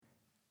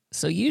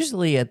So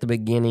usually at the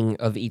beginning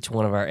of each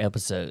one of our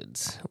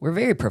episodes, we're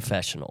very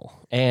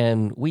professional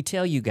and we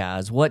tell you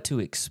guys what to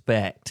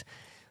expect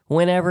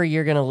whenever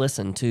you're going to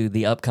listen to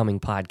the upcoming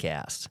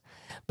podcast.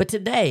 But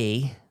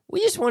today, we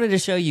just wanted to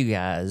show you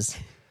guys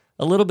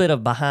a little bit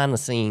of behind the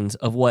scenes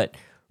of what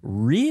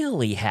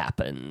really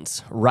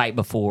happens right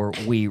before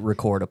we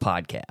record a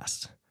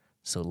podcast.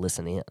 So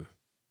listen in.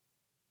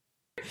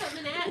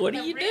 What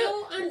are you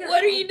doing?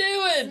 What are you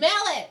doing?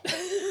 Smell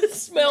it.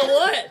 Smell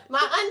what? My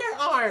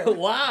underarm.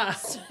 Why?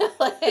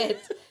 Smell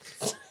it.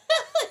 Smell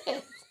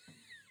it.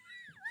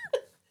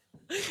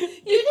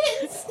 You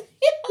didn't smell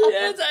it.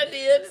 Yes, I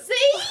did.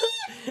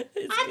 See?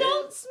 It's I good.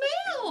 don't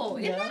smell.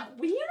 Isn't that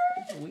weird?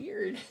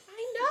 Weird.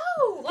 I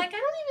know. Like, I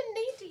don't even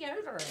need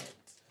deodorant.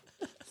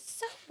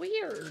 So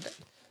weird.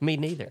 Me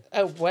neither.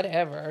 Oh,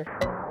 whatever.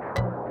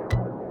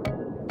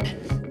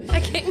 I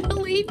can't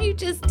believe you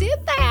just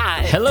did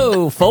that.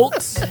 Hello,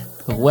 folks.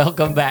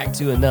 Welcome back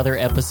to another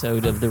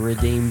episode of the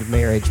Redeemed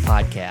Marriage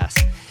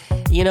Podcast.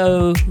 You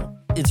know,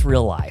 it's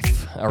real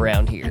life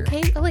around here. I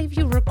can't believe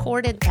you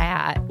recorded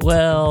that.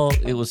 Well,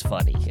 it was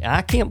funny.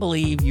 I can't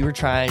believe you were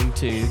trying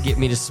to get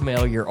me to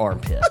smell your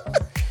armpit.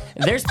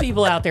 There's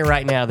people out there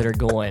right now that are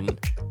going,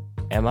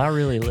 am I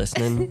really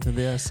listening to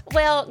this?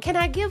 Well, can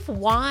I give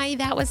why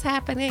that was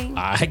happening?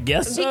 I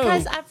guess so.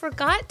 Because I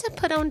forgot to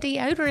put on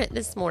deodorant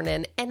this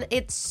morning, and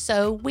it's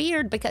so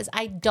weird because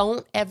I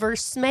don't ever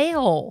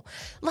smell.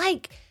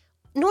 Like,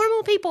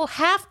 normal people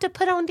have to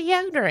put on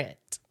deodorant.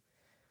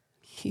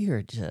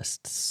 You're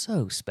just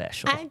so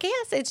special. I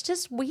guess it's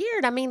just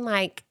weird. I mean,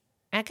 like,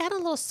 I got a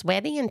little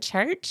sweaty in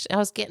church. I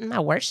was getting my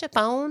worship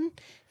on,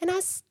 and I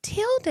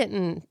still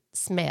didn't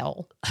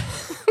smell.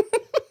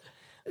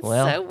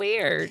 Well, so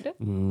weird.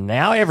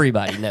 now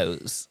everybody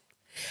knows.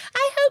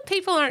 I hope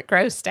people aren't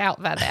grossed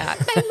out by that.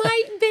 They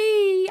might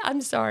be.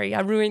 I'm sorry. I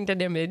ruined an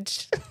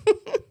image.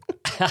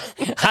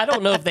 I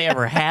don't know if they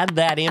ever had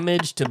that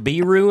image to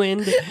be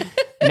ruined.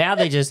 Now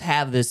they just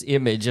have this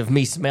image of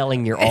me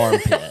smelling your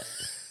armpit.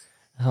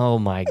 Oh,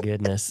 my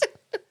goodness.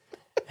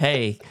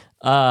 Hey,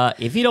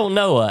 if you don't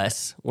know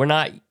us, we're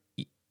not...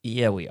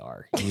 Yeah, we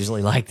are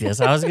usually like this.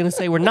 I was going to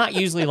say we're not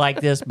usually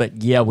like this,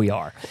 but yeah, we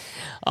are.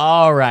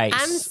 All right.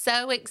 I'm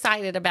so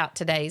excited about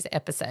today's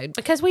episode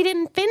because we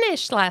didn't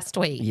finish last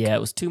week. Yeah, it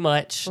was too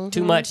much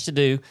to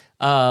do.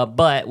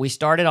 But we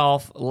started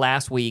off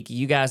last week.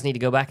 You guys need to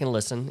go back and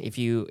listen if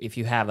you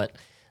haven't.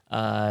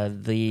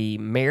 The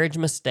marriage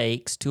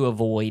mistakes to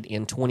avoid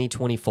in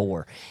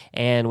 2024.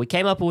 And we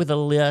came up with a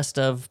list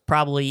of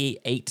probably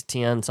 8 to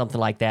 10, something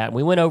like that.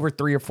 We went over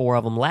 3 or 4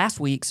 of them last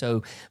week,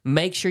 so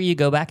make sure you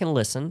go back and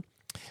listen.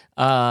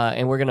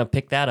 And we're going to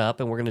pick that up,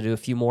 and we're going to do a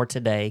few more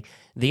today.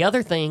 The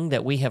other thing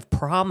that we have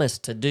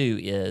promised to do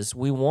is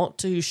we want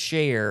to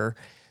share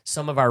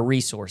some of our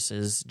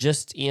resources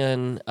just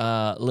in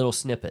little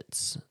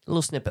snippets,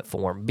 little snippet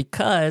form,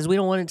 because we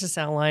don't want it to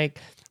sound like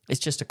it's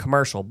just a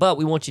commercial, but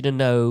we want you to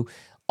know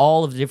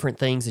all of the different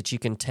things that you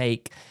can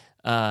take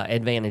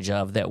advantage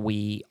of that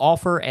we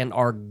offer and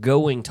are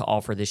going to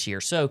offer this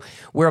year. So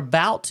we're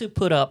about to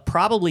put up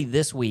probably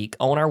this week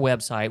on our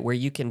website where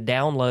you can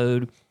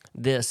download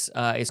this.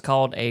 It's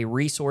called a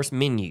resource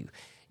menu.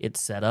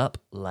 It's set up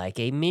like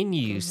a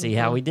menu. See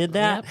how we did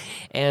that? Yep.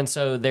 And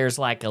so there's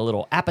like a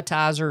little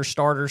appetizer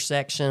starter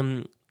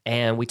section,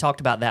 and we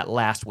talked about that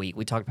last week.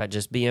 We talked about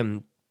just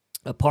being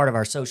a part of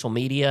our social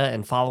media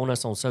and following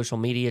us on social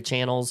media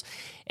channels,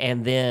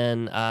 and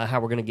then how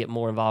we're going to get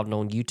more involved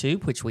on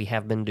YouTube, which we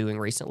have been doing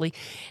recently.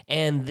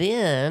 And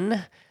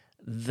then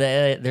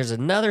there's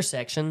another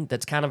section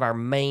that's kind of our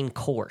main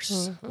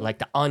course, like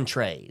the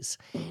entrees.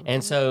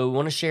 And so we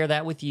want to share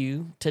that with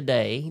you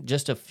today,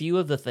 just a few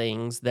of the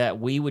things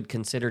that we would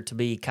consider to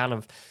be kind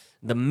of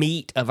the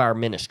meat of our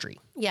ministry.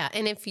 Yeah,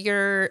 and if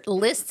you're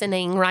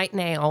listening right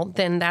now,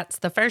 then that's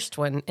the first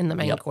one in the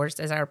main course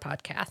is our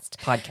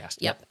podcast.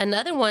 Yep.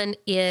 Another one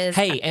is...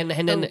 Hey, and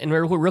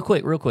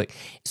real quick.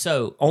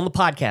 So on the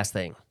podcast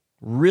thing,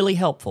 really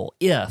helpful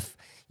if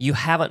you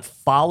haven't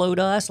followed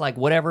us, like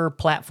whatever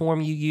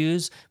platform you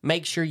use,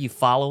 make sure you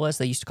follow us.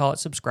 They used to call it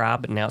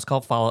subscribe, but now it's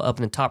called follow, up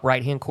in the top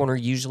right-hand corner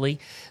usually.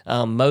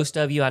 Most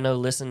of you I know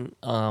listen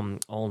on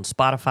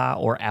Spotify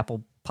or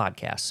Apple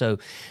Podcasts. So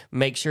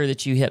make sure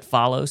that you hit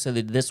follow so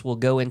that this will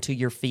go into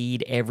your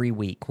feed every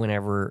week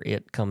whenever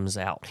it comes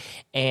out.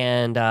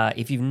 And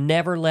if you've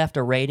never left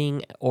a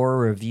rating or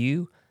a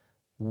review,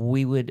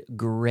 we would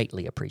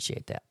greatly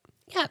appreciate that.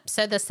 Yep.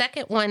 So the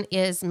second one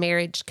is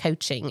marriage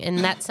coaching, and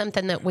that's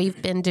something that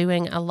we've been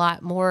doing a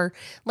lot more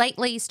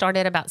lately.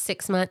 Started about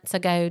 6 months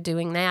ago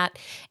doing that,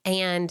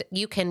 and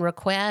you can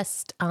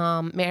request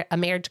a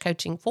marriage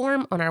coaching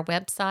form on our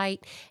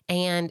website,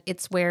 and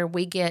it's where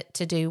we get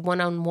to do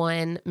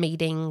one-on-one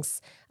meetings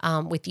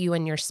with you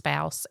and your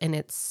spouse, and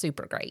it's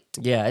super great.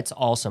 Yeah, it's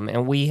awesome,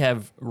 and we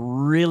have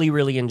really,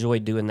 really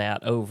enjoyed doing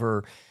that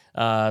over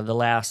the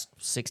last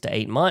 6 to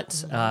 8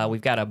 months. We've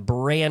got a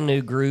brand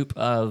new group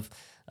of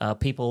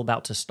people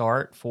about to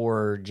start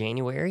for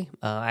January.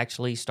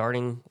 Actually,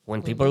 starting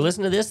when people are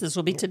listening to this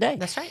will be today.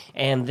 That's right.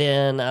 And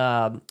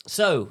then,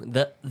 so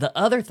the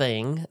other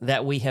thing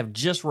that we have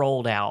just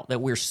rolled out that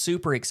we're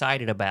super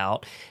excited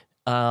about.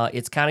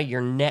 It's kind of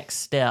your next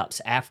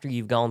steps after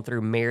you've gone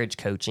through marriage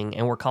coaching,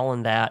 and we're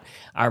calling that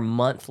our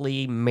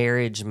monthly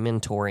marriage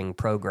mentoring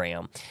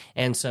program.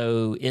 And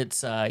so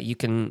it's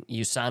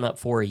you sign up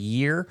for a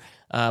year,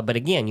 but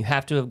again, you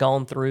have to have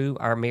gone through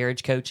our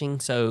marriage coaching.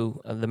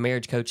 So the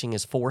marriage coaching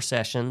is 4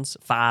 sessions,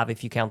 5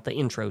 if you count the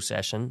intro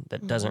session.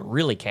 That doesn't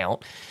really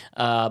count,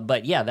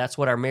 but yeah, that's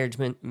what our marriage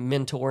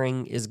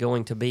mentoring is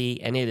going to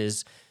be, and it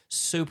is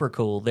super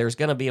cool. There's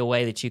going to be a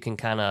way that you can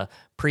kind of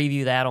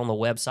preview that on the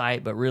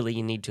website, but really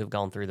you need to have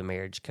gone through the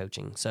marriage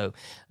coaching. So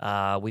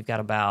we've got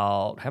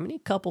about, how many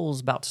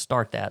couples about to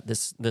start that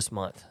this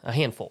month? A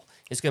handful.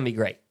 It's going to be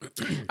great.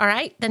 All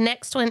right. The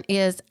next one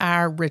is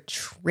our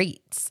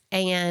retreats.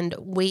 And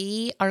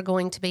we are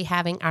going to be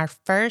having our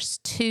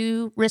first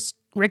 2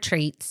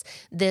 retreats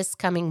this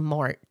coming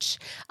March.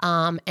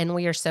 And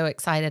we are so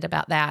excited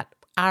about that.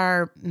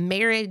 Our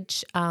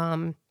marriage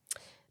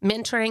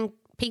mentoring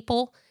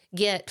people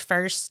get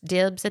first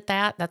dibs at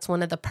that. That's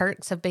one of the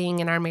perks of being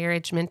in our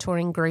marriage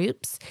mentoring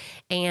groups.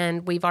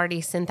 And we've already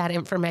sent that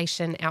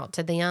information out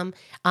to them.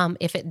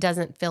 If it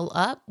doesn't fill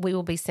up, we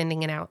will be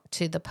sending it out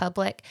to the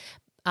public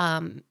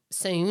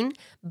soon.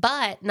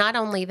 But not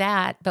only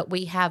that, but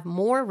we have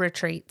more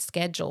retreats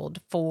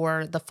scheduled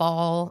for the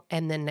fall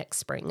and then next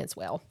spring as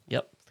well.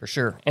 Yep. For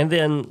sure. And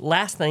then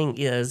last thing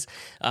is,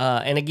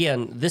 and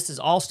again, this is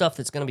all stuff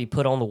that's going to be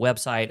put on the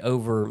website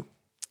over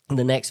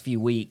the next few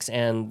weeks,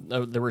 and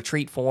the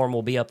retreat form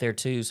will be up there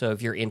too. So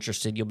if you're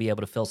interested, you'll be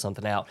able to fill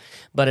something out.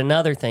 But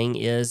another thing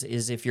is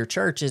if your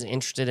church is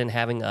interested in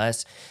having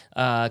us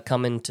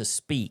come in to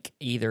speak,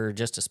 either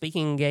just a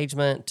speaking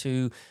engagement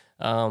to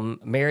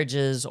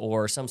marriages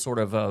or some sort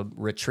of a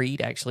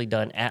retreat actually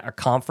done at a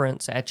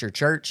conference at your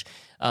church,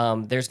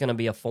 there's going to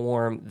be a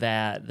form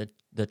that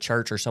the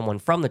church or someone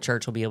from the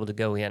church will be able to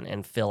go in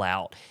and fill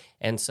out.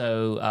 And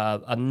so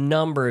a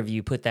number of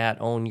you put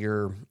that on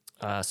your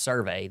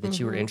survey that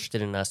you were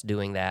interested in us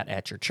doing that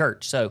at your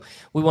church. So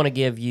we want to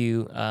give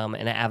you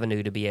an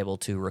avenue to be able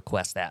to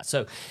request that.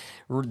 So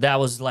that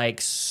was like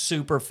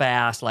super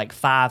fast, like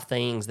 5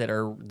 things that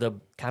are the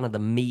kind of the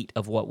meat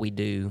of what we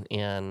do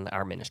in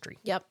our ministry.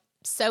 Yep.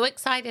 So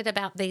excited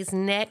about these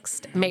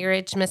next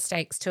marriage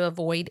mistakes to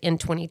avoid in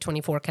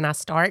 2024. Can I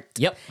start?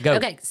 Yep, go.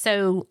 Okay,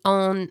 so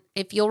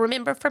if you'll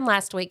remember from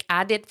last week,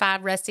 I did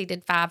 5, Rusty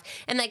did 5,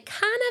 and they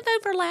kind of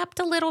overlapped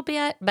a little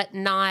bit, but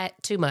not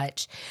too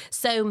much.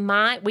 So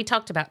we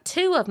talked about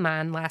 2 of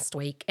mine last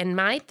week, and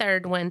my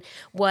third one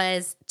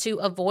was to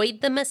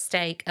avoid the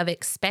mistake of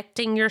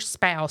expecting your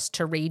spouse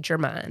to read your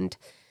mind.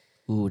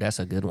 Ooh, that's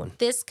a good one.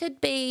 This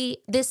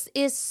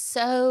is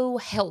so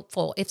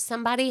helpful. If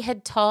somebody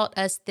had taught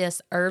us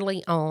this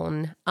early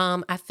on,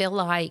 I feel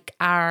like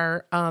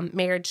our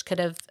marriage could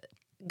have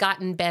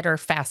gotten better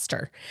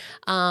faster.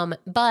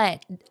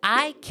 But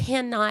I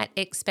cannot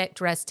expect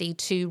Rusty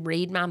to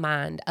read my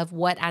mind of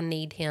what I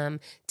need him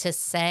to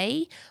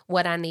say,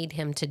 what I need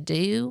him to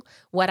do,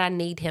 what I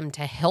need him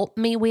to help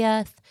me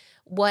with,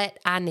 what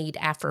I need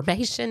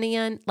affirmation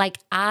in. Like,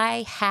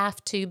 I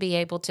have to be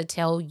able to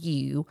tell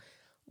you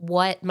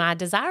what my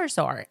desires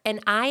are. And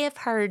I have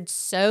heard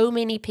so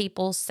many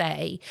people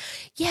say,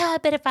 yeah,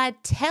 but if I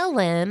tell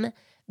him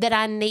that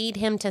I need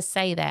him to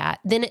say that,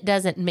 then it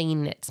doesn't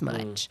mean it's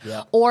much.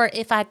 Yeah. Or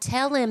if I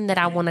tell him that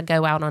I want to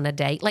go out on a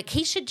date, like,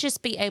 he should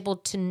just be able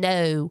to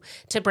know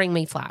to bring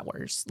me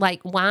flowers. Like,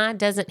 why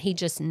doesn't he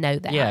just know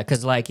that? Yeah,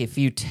 because like if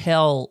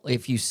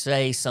you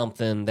say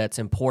something that's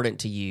important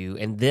to you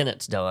and then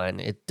it's done,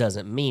 it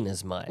doesn't mean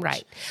as much.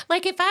 Right.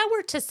 Like, if I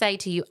were to say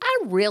to you, I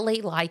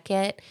really like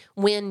it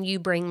when you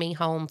bring me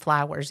home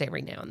flowers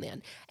every now and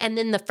then. And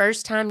then the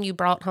first time you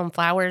brought home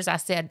flowers, I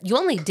said, you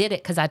only did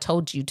it because I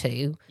told you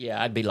to.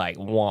 Yeah, I'd be like,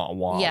 wah,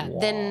 wah, yeah, wah.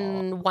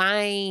 then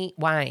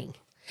why?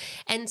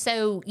 And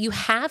so you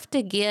have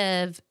to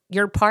give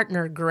your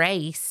partner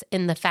grace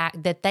in the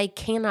fact that they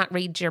cannot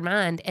read your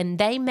mind and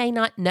they may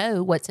not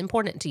know what's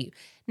important to you.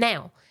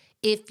 Now,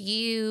 if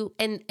you,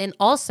 and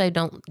also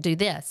don't do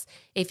this,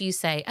 if you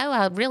say, oh,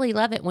 I really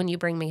love it when you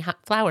bring me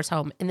flowers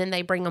home, and then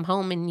they bring them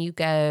home and you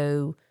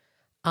go,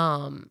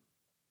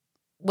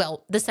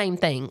 well, the same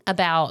thing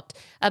about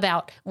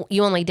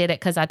you only did it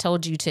because I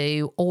told you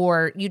to,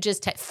 or you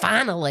just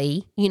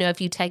finally,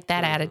 if you take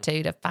that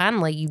attitude of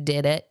finally you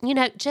did it,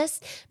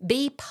 just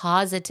be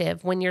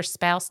positive when your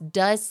spouse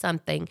does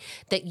something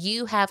that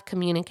you have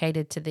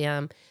communicated to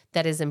them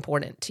that is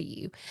important to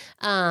you.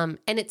 And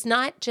it's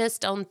not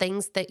just on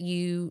things that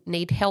you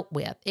need help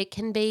with. It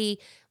can be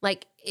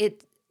like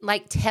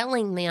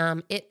telling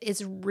them it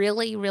is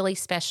really, really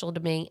special to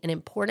me and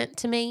important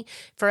to me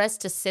for us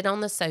to sit on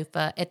the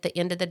sofa at the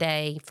end of the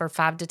day for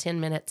 5 to 10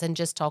 minutes and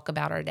just talk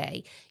about our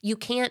day. You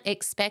can't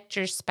expect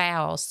your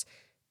spouse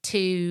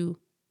to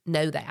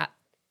know that.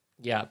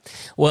 Yeah.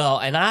 Well,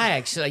 and I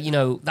actually,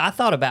 I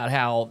thought about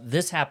how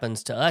this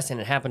happens to us, and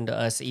it happened to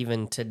us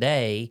even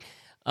today.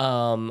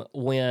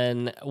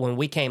 when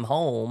we came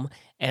home,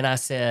 and I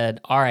said,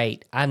 "All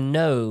right, I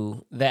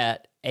know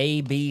that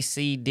A, B,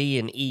 C, D,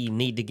 and E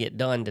need to get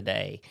done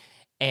today,"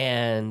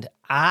 and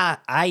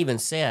I even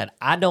said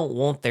I don't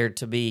want there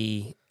to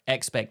be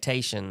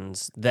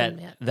expectations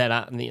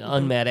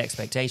unmet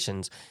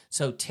expectations.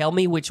 So tell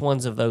me which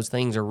ones of those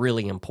things are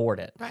really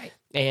important. Right.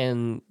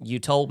 And you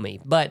told me,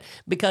 but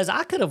because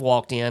I could have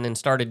walked in and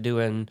started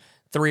doing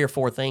 3 or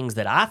 4 things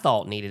that I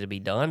thought needed to be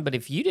done, but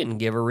if you didn't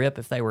give a rip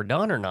if they were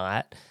done or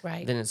not,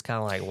 right, then it's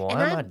kind of like, well,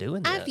 why am I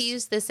doing this? I've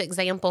used this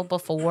example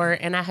before,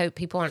 and I hope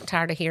people aren't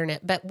tired of hearing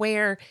it, but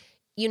where,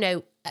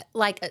 I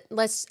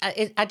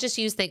just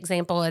use the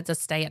example as a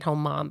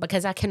stay-at-home mom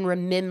because I can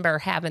remember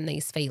having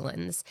these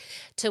feelings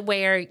to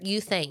where you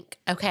think,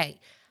 okay,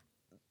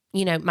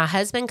 my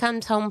husband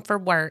comes home for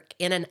work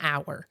in an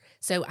hour.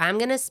 So I'm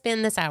going to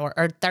spend this hour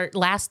or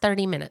last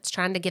 30 minutes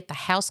trying to get the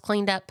house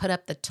cleaned up, put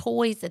up the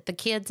toys that the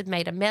kids have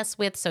made a mess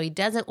with so he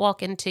doesn't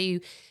walk into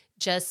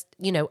just,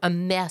 a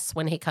mess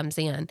when he comes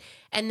in.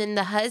 And then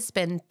the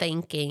husband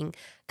thinking,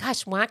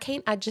 gosh, why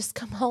can't I just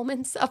come home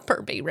and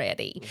supper be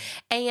ready?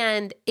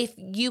 And if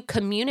you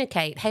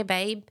communicate, hey,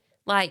 babe,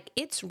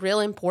 it's real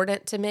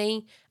important to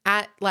me.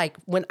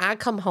 When I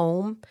come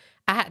home,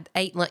 I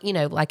ate lunch,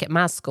 like at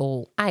my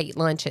school, I eat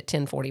lunch at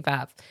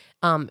 10:45.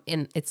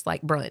 And it's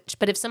like brunch.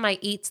 But if somebody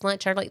eats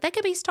lunch early, they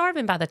could be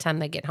starving by the time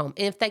they get home.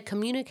 And if they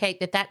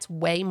communicate that that's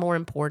way more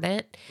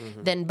important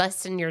than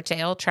busting your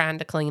tail trying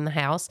to clean the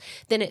house,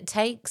 then it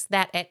takes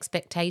that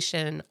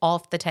expectation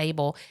off the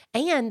table.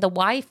 And the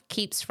wife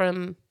keeps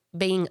from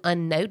being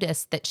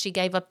unnoticed that she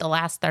gave up the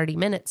last 30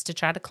 minutes to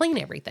try to clean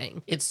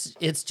everything.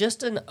 It's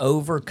just an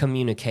over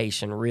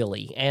communication,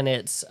 really. And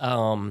it's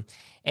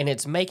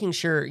making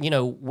sure,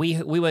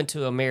 we went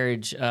to a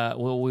marriage,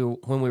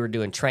 when we were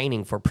doing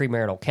training for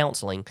premarital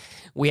counseling,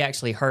 we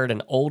actually heard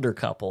an older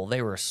couple.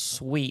 They were a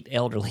sweet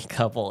elderly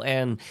couple.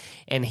 And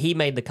he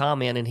made the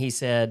comment and he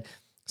said,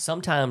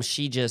 sometimes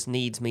she just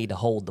needs me to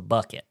hold the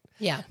bucket.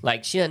 Yeah.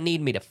 Like she doesn't need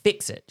me to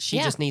fix it. She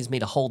just needs me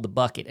to hold the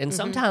bucket. And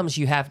sometimes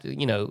you have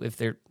to, if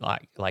there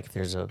if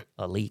there's a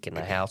leak in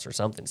the house or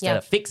something, instead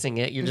of fixing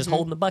it, you're just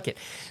holding the bucket.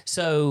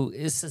 So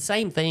it's the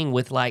same thing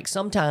with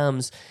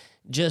sometimes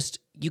just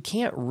you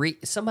can't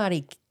read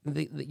somebody.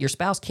 Your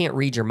spouse can't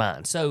read your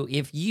mind. So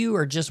if you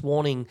are just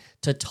wanting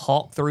to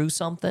talk through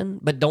something,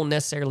 but don't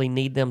necessarily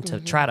need them to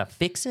try to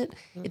fix it,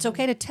 it's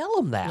okay to tell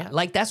them that.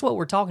 Yeah. That's what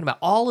we're talking about.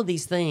 All of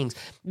these things,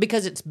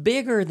 because it's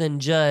bigger than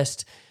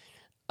just,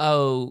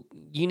 oh,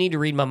 you need to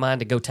read my mind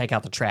to go take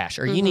out the trash,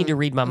 or you need to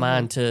read my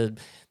mind to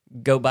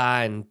go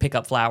by and pick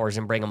up flowers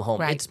and bring them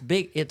home. Right. It's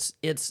big.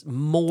 It's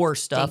more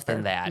stuff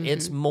than that.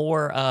 It's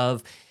more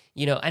of,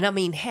 and I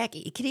mean, heck,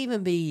 it could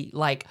even be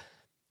like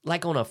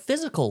on a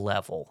physical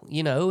level,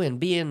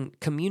 and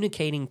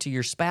communicating to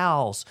your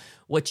spouse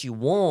what you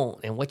want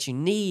and what you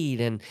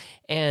need.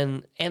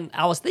 And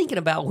I was thinking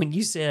about when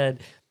you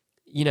said,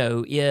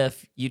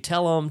 if you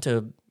tell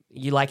them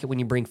you like it when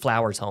you bring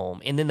flowers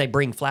home, and then they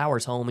bring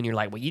flowers home and you're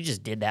like, well, you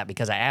just did that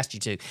because I asked you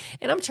to.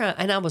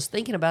 And I was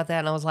thinking about that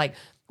and I was like,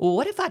 well,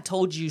 what if I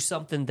told you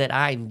something that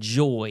I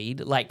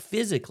enjoyed,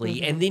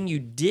 physically, and then you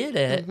did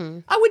it?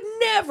 I would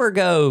never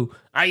go,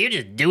 oh, you're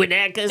just doing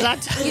that because I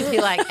told you. You'd be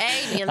like,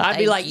 hey, I'd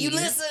be like, you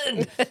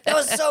listened. That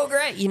was so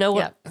great. You know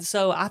what? Yep.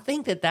 So I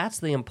think that's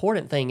the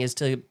important thing is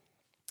to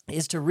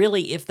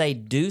really, if they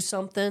do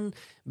something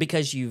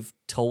because you've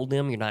told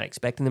them, you're not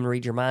expecting them to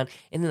read your mind,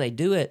 and then they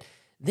do it,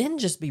 then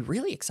just be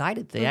really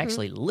excited they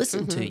actually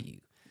listen to you.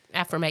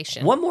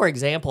 Affirmation. One more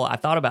example, I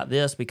thought about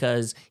this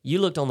because you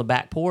looked on the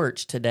back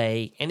porch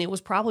today, and it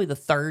was probably the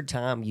 3rd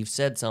time you've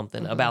said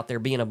something about there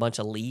being a bunch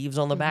of leaves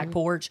on the back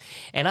porch.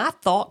 And I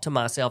thought to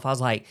myself, I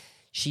was like,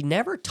 she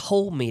never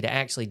told me to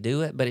actually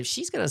do it, but if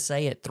she's going to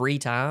say it 3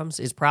 times,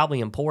 it's probably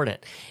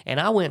important.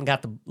 And I went and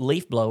got the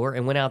leaf blower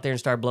and went out there and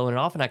started blowing it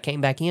off, and I came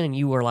back in, and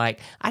you were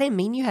like, I didn't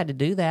mean you had to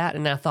do that.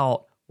 And I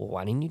thought, well,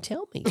 why didn't you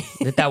tell me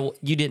that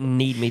you didn't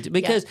need me to?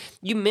 Because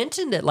you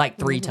mentioned it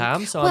 3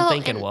 times, so I'm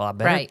thinking, well, I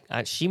better. Right.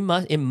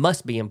 It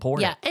must be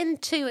important. Yeah, and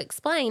to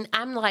explain,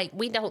 I'm like,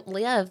 we don't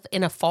live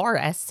in a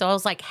forest, so I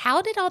was like,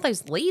 how did all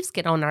those leaves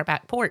get on our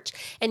back porch?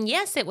 And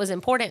yes, it was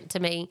important to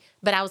me,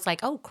 but I was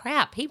like, oh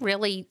crap, he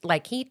really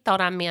he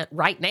thought I meant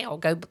right now,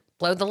 go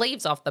blow the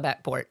leaves off the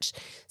back porch.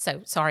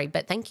 So sorry,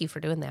 but thank you for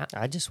doing that.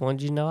 I just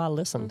wanted you to know I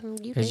listened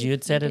because you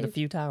had said it a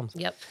few times.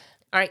 Yep.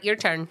 All right, your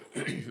turn.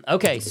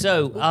 Okay,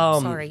 so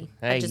sorry,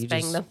 hey, I just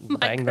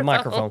banged the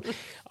microphone.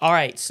 All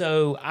right,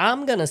 so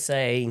I'm gonna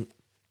say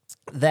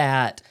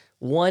that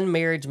one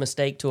marriage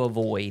mistake to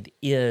avoid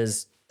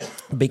is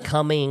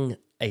becoming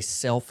a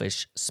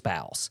selfish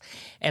spouse.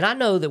 And I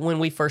know that when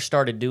we first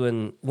started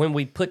when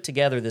we put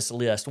together this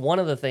list, one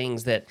of the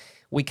things that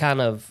we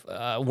kind of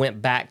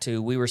went back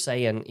to, we were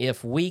saying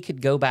if we could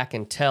go back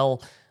and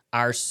tell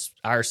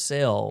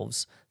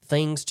ourselves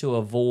things to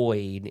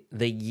avoid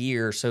the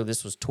year, so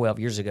this was 12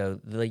 years ago,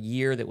 the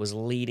year that was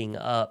leading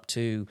up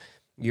to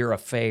your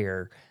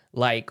affair,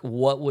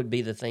 what would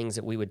be the things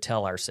that we would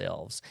tell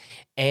ourselves?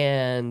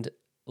 And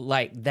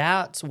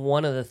that's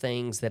one of the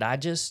things that I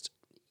just,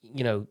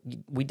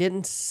 we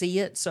didn't see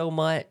it so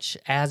much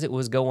as it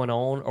was going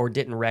on, or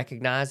didn't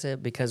recognize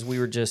it, because we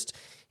were just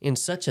in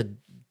such a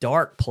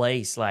dark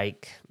place.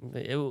 Like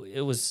it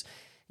was,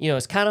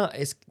 it's kind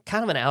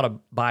of an out of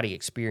body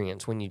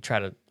experience when you try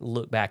to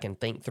look back and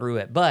think through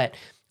it. But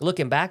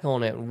looking back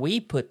on it, we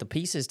put the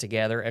pieces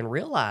together and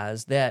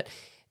realized that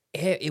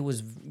it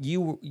was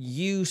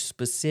you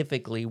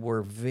specifically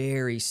were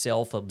very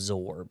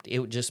self-absorbed.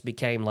 It just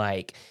became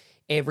like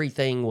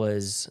everything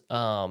was,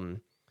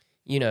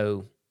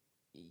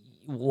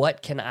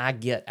 what can I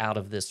get out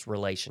of this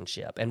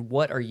relationship? And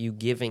what are you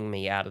giving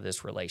me out of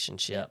this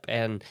relationship?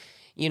 And,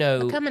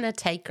 becoming a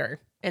taker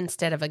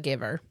instead of a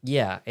giver.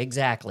 Yeah,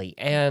 exactly.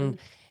 And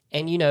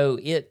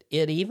it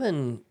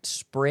even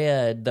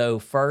spread, though,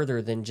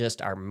 further than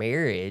just our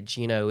marriage.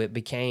 It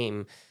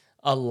became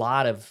a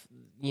lot of,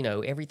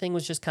 everything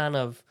was just kind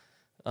of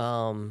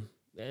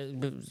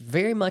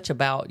very much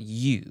about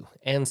you.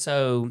 And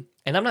so,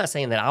 and I'm not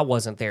saying that I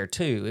wasn't there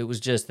too. It was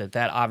just that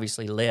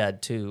obviously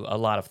led to a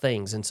lot of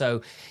things. And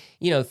so,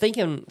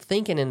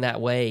 thinking in that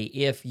way,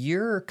 if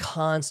you're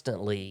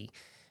constantly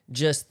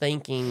just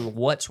thinking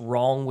what's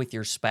wrong with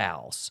your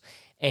spouse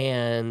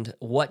and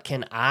what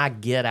can I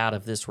get out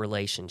of this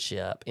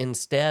relationship,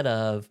 instead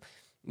of,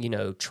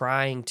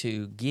 trying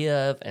to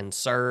give and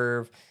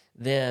serve,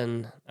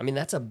 then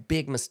that's a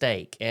big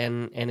mistake.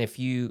 And if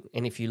you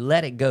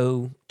let it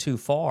go too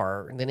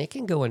far, then it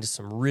can go into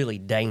some really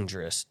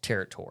dangerous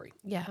territory.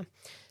 Yeah.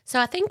 So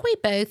I think we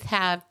both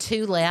have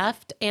two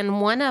left, and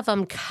one of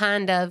them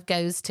kind of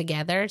goes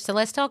together. So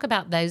let's talk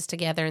about those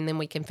together, and then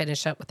we can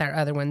finish up with our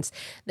other ones.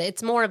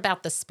 It's more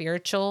about the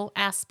spiritual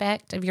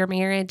aspect of your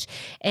marriage.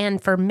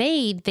 And for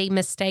me, the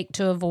mistake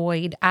to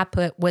avoid, I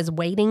put, was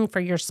waiting for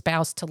your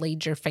spouse to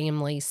lead your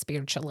family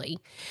spiritually.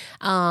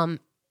 And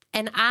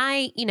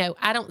I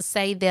don't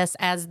say this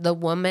as the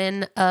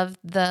woman of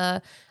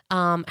the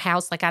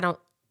house. Like I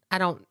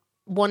don't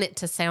want it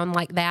to sound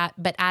like that,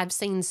 but I've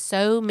seen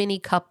so many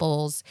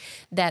couples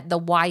that the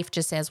wife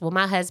just says, well,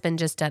 my husband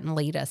just doesn't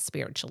lead us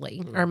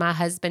spiritually, or my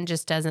husband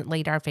just doesn't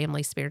lead our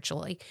family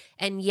spiritually.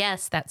 And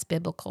yes, that's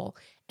biblical.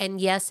 And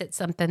yes, it's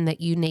something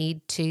that you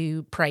need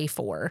to pray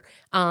for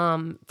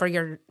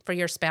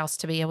your spouse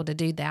to be able to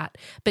do that.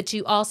 But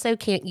you also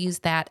can't use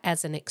that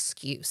as an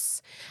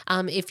excuse.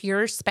 If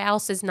your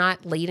spouse is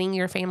not leading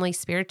your family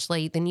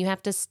spiritually, then you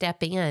have to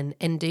step in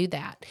and do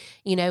that.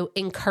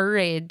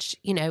 Encourage,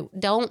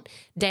 don't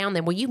down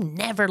them. Well, you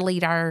never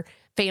lead our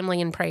family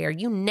in prayer.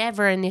 You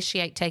never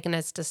initiate taking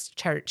us to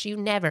church. You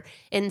never.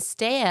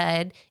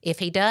 Instead, if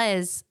he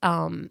does,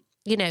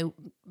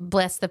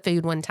 bless the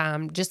food one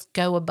time, just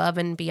go above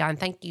and beyond.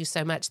 Thank you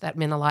so much. That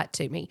meant a lot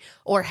to me.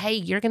 Or, hey,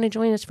 you're going to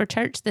join us for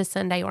church this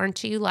Sunday,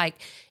 aren't you? Like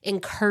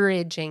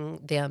encouraging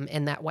them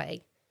in that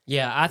way.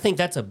 Yeah, I think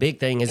that's a big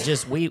thing. Is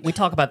just we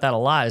talk about that a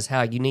lot, is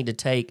how you need to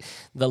take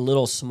the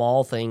little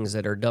small things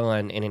that are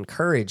done and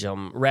encourage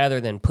them rather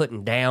than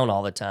putting down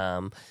all the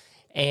time.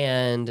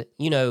 And,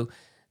 no,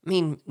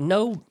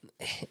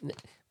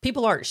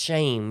 people aren't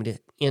shamed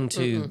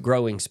into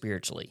growing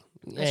spiritually.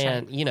 That's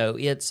and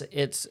right.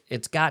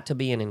 It's got to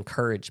be an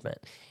encouragement.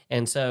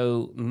 And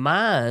so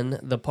mine,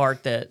 the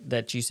part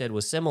that you said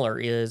was similar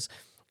is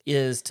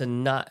to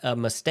not, a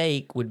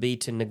mistake would be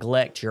to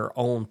neglect your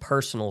own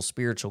personal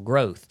spiritual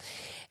growth.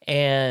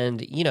 And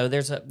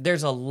there's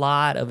a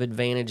lot of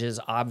advantages,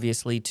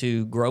 obviously,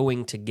 to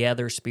growing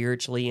together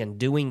spiritually and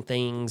doing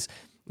things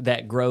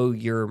that grow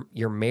your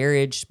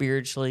marriage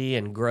spiritually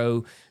and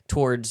grow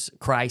towards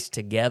Christ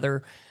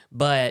together.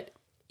 But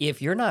if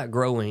you're not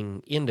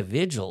growing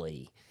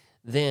individually,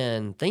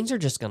 then things are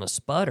just going to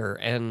sputter,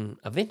 and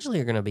eventually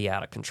you're going to be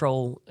out of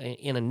control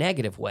in a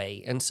negative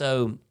way. And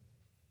so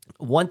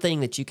one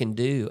thing that you can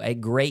do, a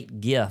great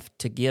gift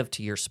to give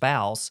to your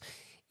spouse,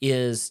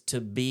 is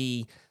to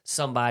be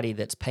somebody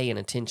that's paying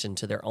attention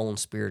to their own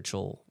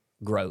spiritual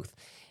growth.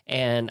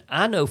 And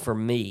I know for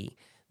me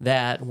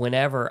that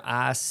whenever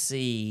I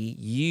see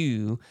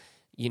you,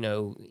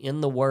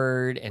 in the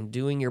Word and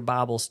doing your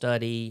Bible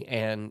study,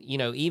 and,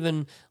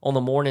 even on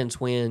the mornings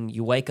when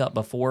you wake up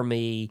before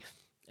me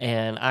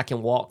and I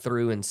can walk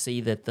through and see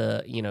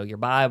that your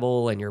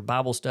Bible and your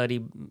Bible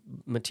study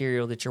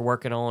material that you're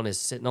working on is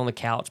sitting on the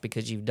couch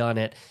because you've done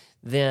it,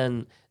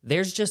 then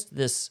there's just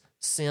this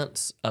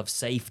sense of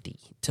safety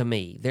to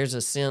me. There's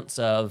a sense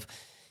of,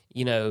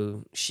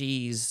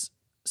 she's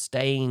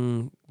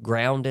staying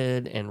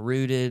grounded and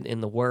rooted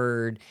in the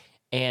Word.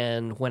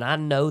 And when I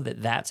know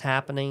that that's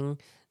happening,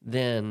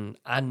 then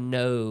I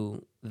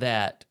know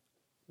that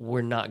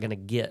we're not going to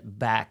get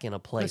back in a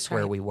place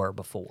where we were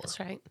before. That's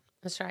right.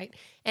 That's right.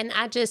 And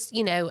I just,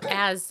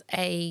 as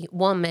a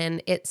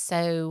woman, it's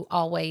so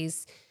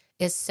always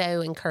is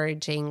so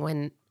encouraging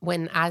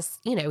when I,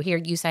 hear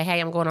you say, hey,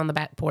 I'm going on the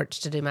back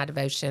porch to do my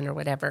devotion or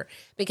whatever,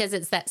 because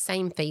it's that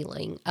same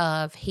feeling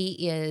of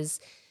he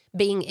is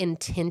being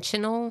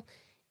intentional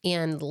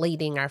in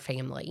leading our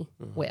family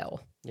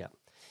well. Yeah.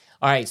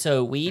 All right,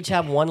 so we each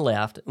have one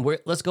left.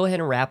 Let's go ahead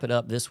and wrap it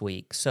up this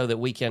week so that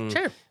we can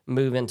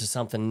move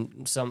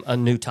into a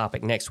new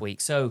topic next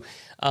week. So,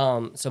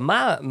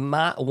 my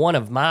one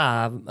of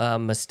my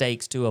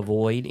mistakes to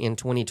avoid in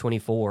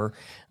 2024,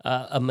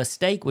 a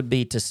mistake would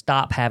be to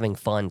stop having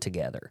fun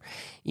together.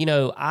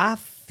 I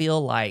feel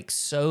like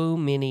so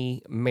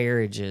many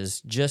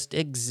marriages just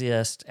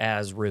exist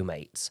as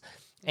roommates.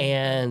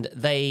 And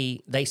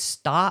they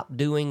stop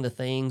doing the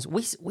things.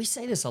 We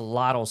say this a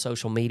lot on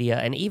social media,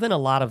 and even a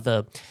lot of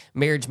the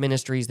marriage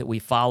ministries that we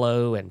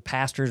follow and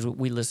pastors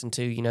we listen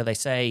to. They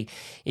say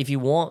if you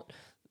want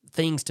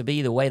things to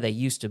be the way they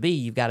used to be,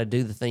 you've got to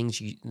do the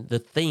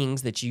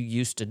things that you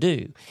used to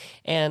do.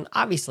 And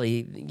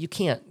obviously, you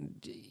can't.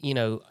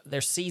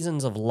 There's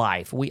seasons of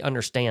life. We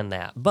understand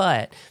that,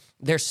 but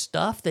there's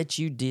stuff that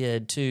you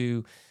did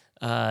to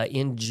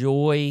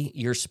enjoy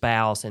your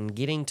spouse and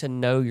getting to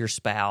know your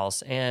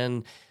spouse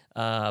and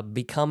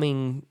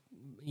becoming,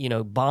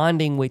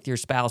 bonding with your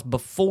spouse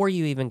before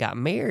you even got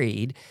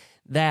married,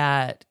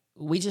 that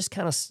we just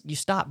you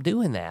stop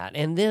doing that.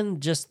 And then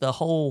just the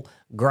whole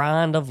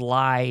grind of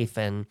life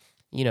and,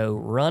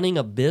 running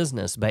a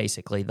business,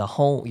 basically,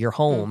 your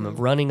home,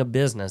 running a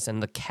business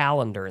and the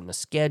calendar and the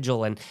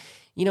schedule. And,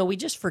 we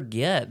just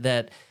forget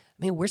that,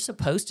 we're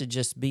supposed to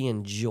just be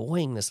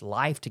enjoying this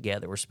life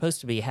together. We're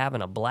supposed to be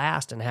having a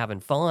blast and having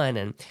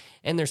fun.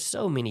 And there's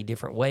so many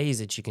different ways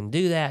that you can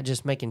do that,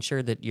 just making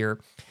sure that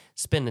you're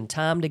spending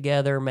time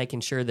together,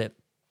 making sure that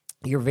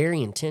you're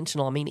very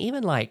intentional.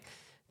 Even like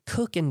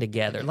cooking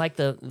together, like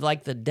the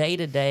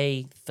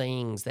day-to-day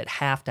things that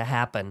have to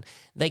happen,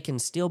 they can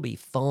still be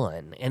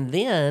fun. And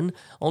then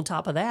on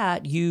top of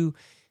that, you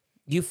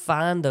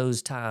find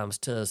those times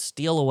to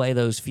steal away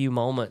those few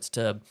moments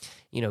to,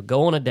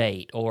 go on a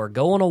date or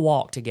go on a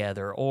walk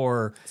together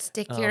or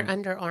stick your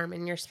underarm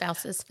in your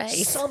spouse's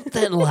face.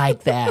 Something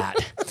like that.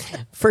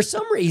 For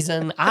some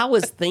reason, I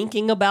was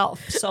thinking about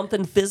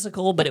something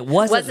physical, but it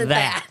wasn't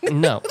that.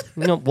 No,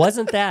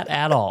 wasn't that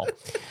at all.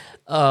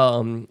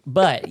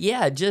 But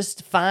yeah,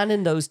 just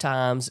finding those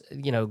times,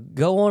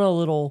 go on a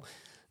little,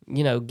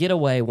 get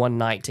away one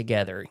night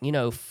together.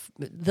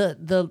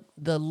 The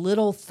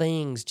little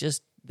things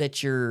just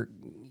that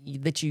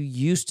you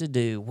used to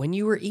do when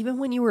you were a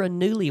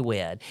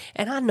newlywed.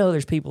 And I know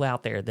there's people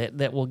out there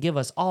that will give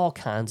us all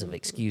kinds of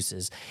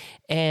excuses.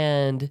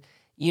 And,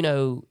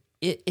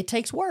 it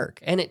takes work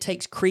and it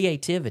takes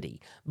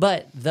creativity.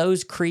 But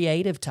those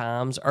creative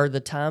times are the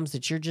times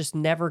that you're just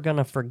never going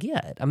to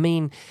forget.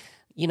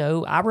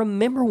 I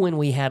remember when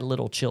we had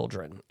little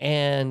children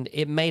and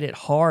it made it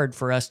hard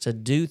for us to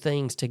do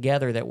things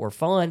together that were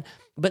fun.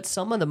 But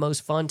some of the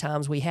most fun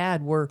times we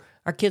had were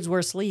our kids were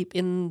asleep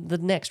in the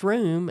next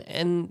room.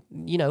 And,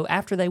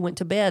 after they went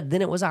to bed,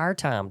 then it was our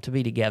time to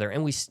be together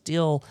and we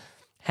still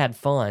had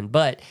fun.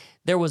 But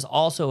there was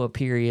also a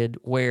period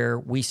where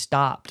we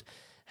stopped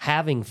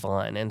having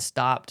fun and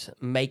stopped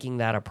making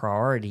that a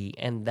priority.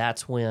 And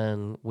that's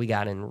when we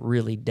got in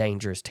really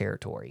dangerous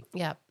territory.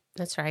 Yep.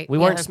 That's right. We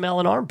weren't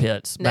smelling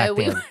armpits back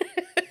then.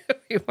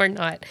 We were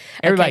not.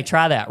 Everybody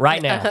try that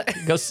right now.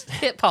 Go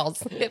hit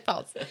pause.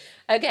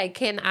 Okay,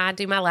 can I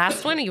do my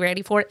last one? Are you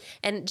ready for it?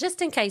 And just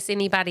in case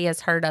anybody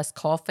has heard us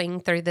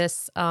coughing through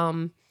this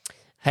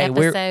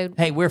episode.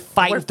 We're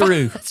fighting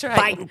through. That's right.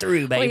 Fighting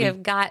through, baby. We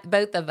have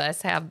both of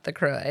us have the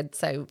crud,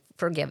 so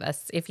forgive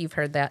us if you've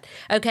heard that.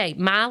 Okay,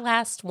 my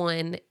last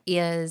one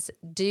is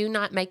do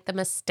not make the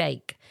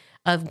mistake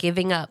of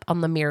giving up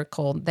on the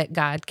miracle that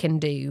God can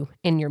do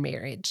in your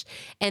marriage.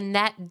 And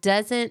that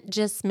doesn't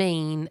just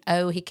mean,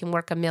 he can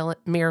work a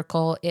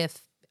miracle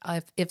if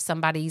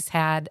somebody's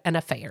had an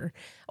affair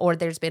or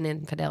there's been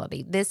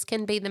infidelity. This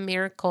can be the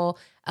miracle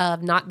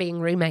of not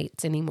being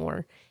roommates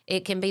anymore.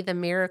 It can be the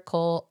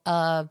miracle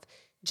of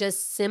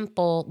just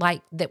simple,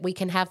 like that we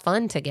can have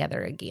fun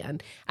together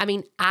again.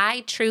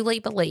 I truly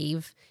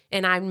believe,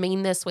 and I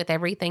mean this with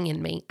everything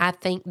in me, I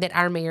think that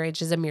our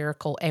marriage is a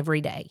miracle every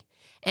day.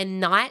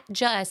 And not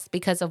just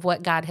because of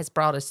what God has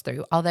brought us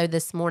through. Although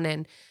this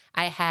morning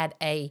I had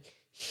a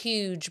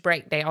huge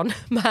breakdown.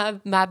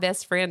 My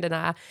best friend and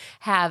I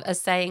have a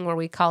saying where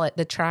we call it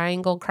the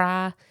triangle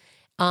cry.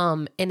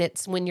 And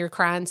it's when you're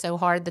crying so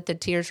hard that the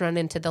tears run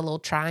into the little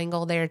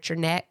triangle there at your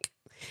neck.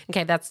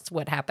 Okay, that's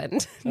what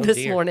happened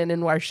this morning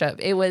in worship.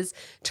 It was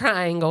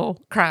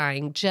triangle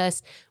crying,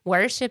 just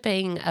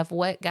worshiping of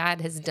what God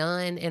has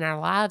done in our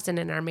lives and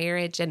in our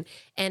marriage.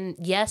 And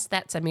yes,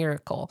 that's a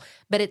miracle,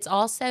 but it's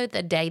also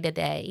the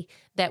day-to-day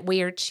that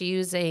we are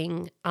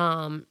choosing,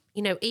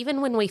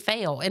 even when we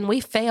fail, and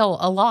we fail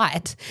a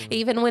lot,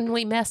 even when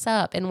we mess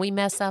up, and we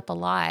mess up a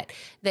lot,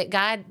 that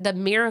God, the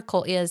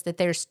miracle is that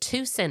there's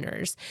two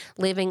sinners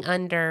living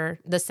under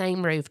the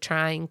same roof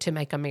trying to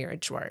make a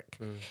marriage work.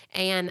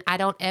 And I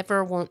don't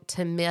ever want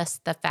to miss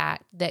the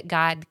fact that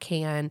God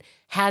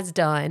has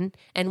done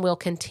and will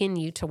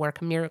continue to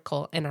work a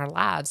miracle in our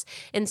lives.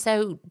 And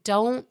so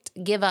don't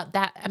give up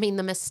that.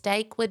 The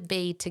mistake would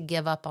be to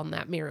give up on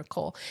that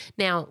miracle.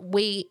 Now,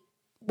 we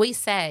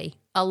say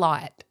a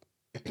lot,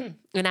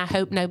 and I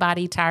hope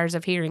nobody tires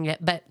of hearing it,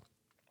 but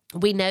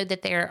We know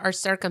that there are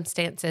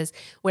circumstances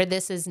where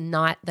this is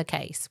not the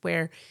case,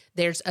 where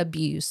there's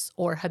abuse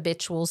or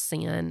habitual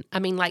sin. I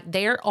mean, like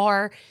there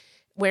are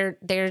where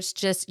there's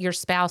just your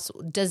spouse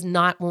does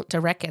not want to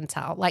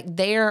reconcile. Like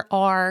there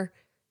are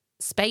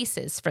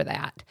spaces for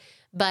that.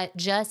 But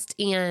just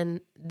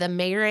in the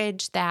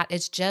marriage that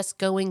is just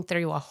going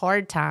through a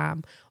hard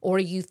time, or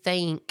you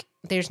think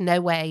there's no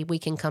way we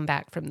can come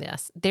back from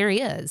this, there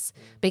is,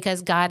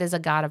 because God is a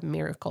God of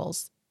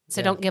miracles.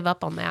 So don't give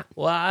up on that.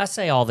 Well, I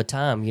say all the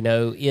time,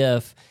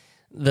 if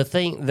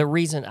the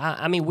reason,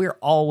 I mean, we're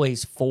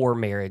always for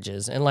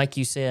marriages. And like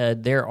you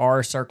said, there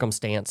are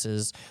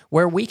circumstances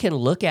where we can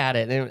look at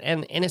it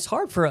and it's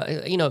hard for,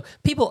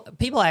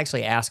 people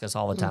actually ask us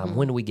all the time,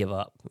 when do we give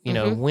up?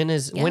 When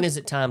is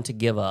it time to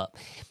give up?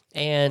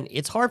 And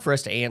it's hard for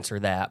us to answer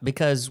that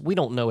because we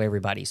don't know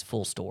everybody's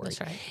full story. That's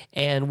right.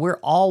 And we're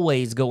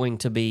always going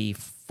to be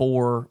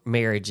for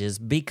marriages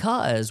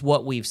because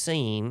what we've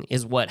seen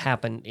is what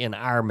happened in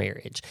our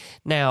marriage.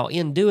 Now,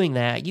 in doing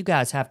that, you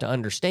guys have to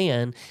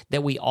understand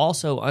that we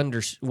also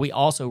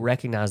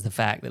recognize the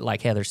fact that,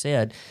 like Heather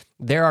said,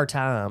 there are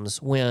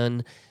times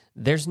when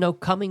there's no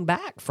coming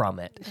back from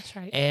it. That's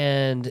right.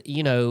 And,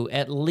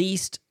 at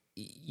least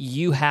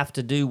you have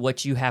to do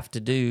what you have to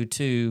do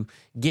to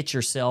get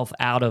yourself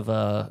out of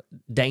a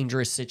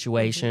dangerous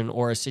situation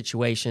or a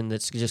situation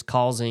that's just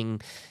causing,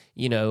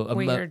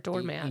 where you're a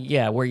doormat.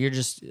 Yeah, where you're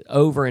just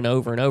over and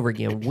over and over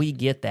again. We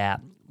get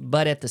that.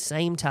 But at the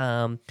same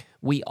time,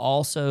 we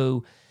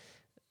also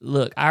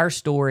look, our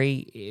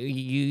story,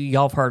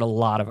 y'all have heard a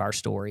lot of our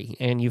story,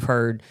 and you've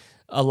heard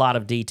a lot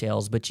of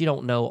details, but you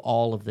don't know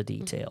all of the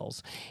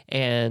details.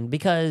 And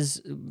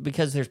because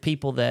there's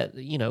people that,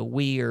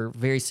 we are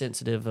very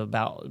sensitive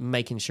about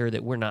making sure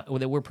that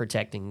we're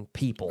protecting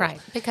people. Right.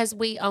 Because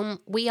we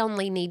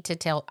only need to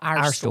tell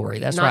our story.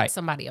 That's not right.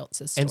 Somebody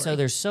else's story. And so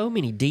there's so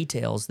many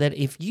details that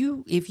if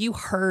you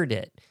heard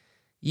it,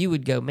 you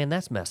would go, man,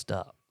 that's messed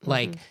up.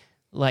 Like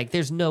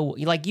there's no,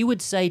 like you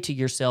would say to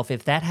yourself,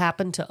 if that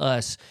happened to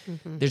us,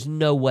 there's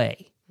no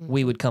way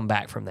we would come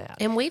back from that.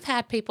 And we've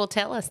had people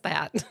tell us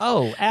that.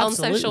 Oh, absolutely.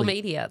 On social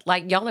media.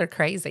 Like, y'all are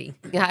crazy.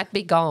 I'd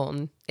be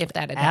gone if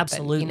that had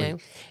absolutely.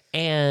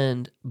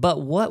 happened. But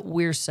what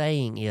we're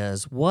saying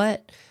is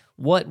what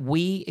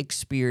we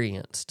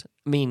experienced,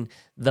 I mean,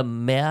 the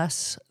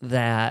mess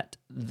that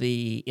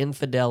the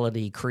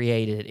infidelity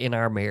created in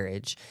our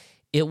marriage,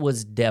 it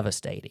was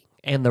devastating.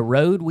 And the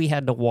road we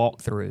had to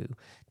walk through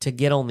to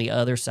get on the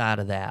other side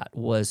of that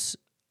was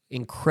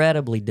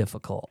incredibly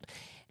difficult.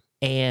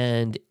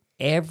 And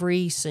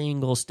every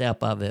single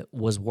step of it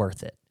was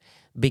worth it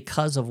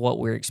because of what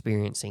we're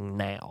experiencing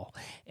now.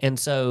 And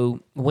so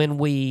when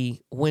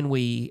we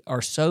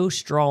are so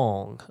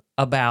strong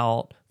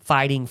about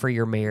fighting for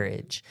your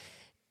marriage,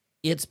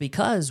 it's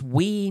because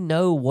we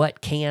know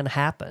what can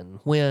happen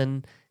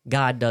when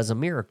God does a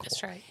miracle.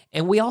 That's right.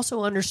 And we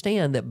also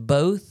understand that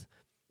both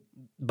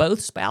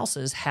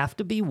spouses have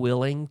to be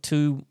willing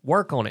to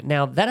work on it.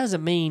 Now, that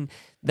doesn't mean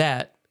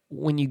that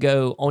when you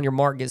go on your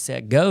mark, get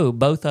set, go,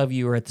 both of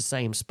you are at the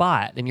same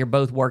spot and you're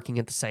both working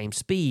at the same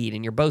speed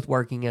and you're both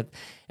working at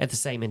the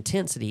same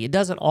intensity. It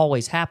doesn't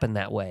always happen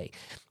that way.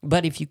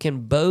 But if you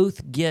can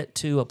both get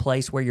to a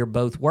place where you're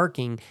both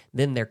working,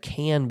 then there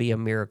can be a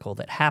miracle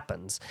that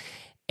happens.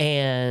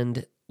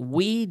 And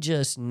we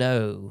just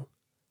know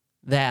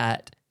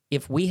that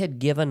if we had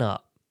given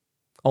up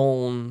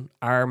on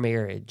our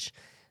marriage,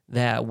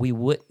 that we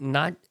would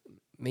not,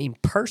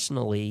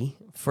 personally,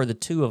 for the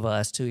two of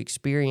us to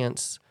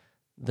experience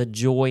the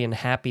joy and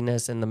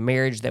happiness and the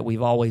marriage that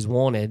we've always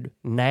wanted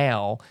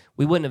now,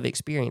 we wouldn't have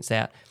experienced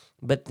that.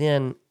 But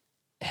then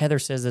Heather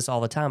says this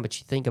all the time, but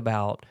you think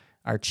about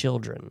our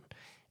children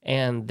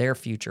and their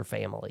future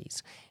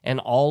families and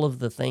all of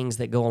the things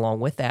that go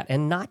along with that.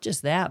 And not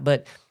just that,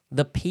 but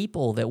the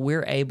people that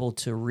we're able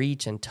to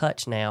reach and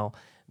touch now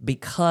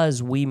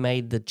because we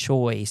made the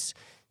choice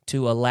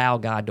to allow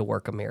God to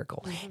work a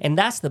miracle. Mm-hmm. And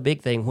that's the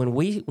big thing. When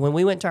we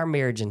went to our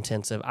marriage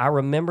intensive, I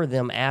remember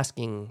them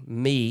asking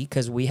me,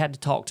 because we had to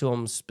talk to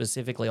them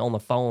specifically on the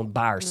phone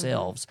by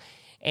ourselves,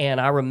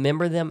 and I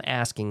remember them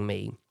asking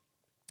me,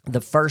 the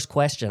first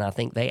question I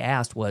think they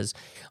asked was,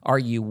 are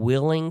you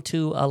willing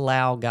to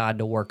allow God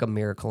to work a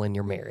miracle in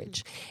your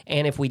marriage?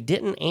 And if we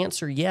didn't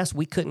answer yes,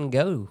 we couldn't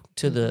go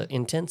to the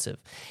intensive.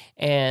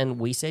 And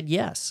we said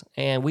yes.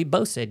 And we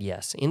both said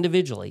yes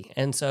individually.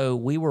 And so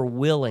we were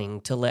willing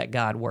to let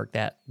God work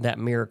that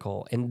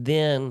miracle. And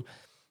then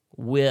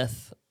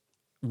with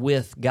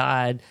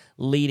God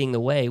leading the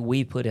way,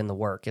 we put in the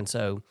work. And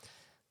so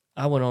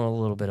I went on a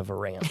little bit of a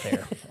rant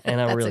there.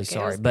 And I'm really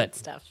sorry. But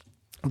stuff.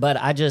 But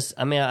I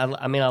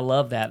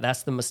love that.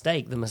 That's the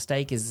mistake. The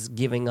mistake is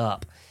giving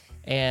up.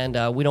 And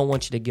we don't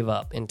want you to give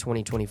up in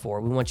 2024.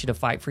 We want you to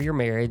fight for your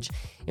marriage,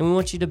 and we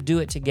want you to do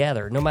it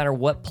together. No matter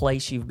what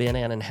place you've been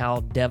in and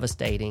how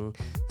devastating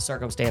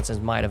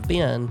circumstances might have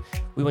been,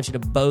 we want you to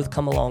both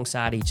come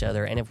alongside each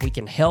other. And if we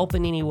can help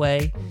in any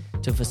way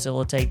to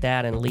facilitate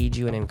that and lead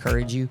you and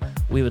encourage you,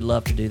 we would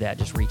love to do that.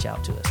 Just reach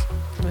out to us.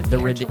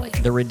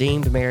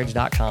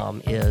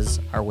 TheRedeemedMarriage.com is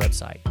our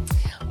website.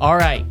 All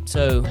right,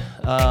 so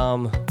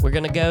we're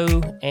going to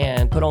go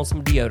and put on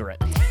some deodorant.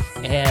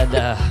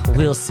 And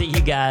we'll see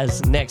you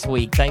guys next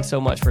week. Thanks so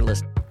much for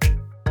listening.